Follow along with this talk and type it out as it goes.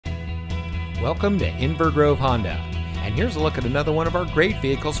Welcome to Inver Grove Honda, and here's a look at another one of our great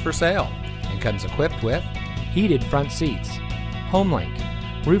vehicles for sale, and comes equipped with heated front seats, HomeLink,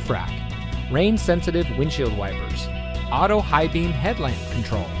 roof rack, rain-sensitive windshield wipers, auto high-beam headlamp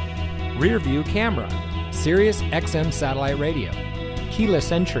control, rear view camera, Sirius XM satellite radio,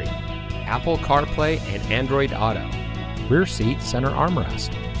 keyless entry, Apple CarPlay and Android Auto, rear seat center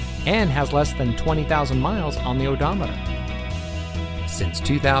armrest, and has less than 20,000 miles on the odometer. Since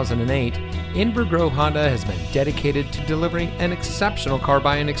 2008, Inver Grove Honda has been dedicated to delivering an exceptional car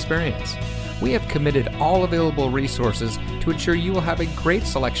buying experience. We have committed all available resources to ensure you will have a great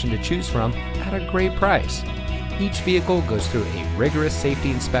selection to choose from at a great price. Each vehicle goes through a rigorous safety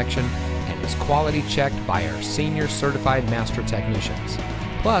inspection and is quality checked by our senior certified master technicians.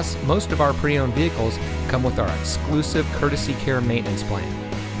 Plus, most of our pre-owned vehicles come with our exclusive Courtesy Care maintenance plan,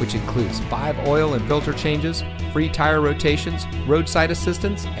 which includes 5 oil and filter changes, free tire rotations, roadside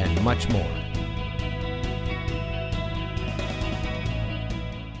assistance, and much more.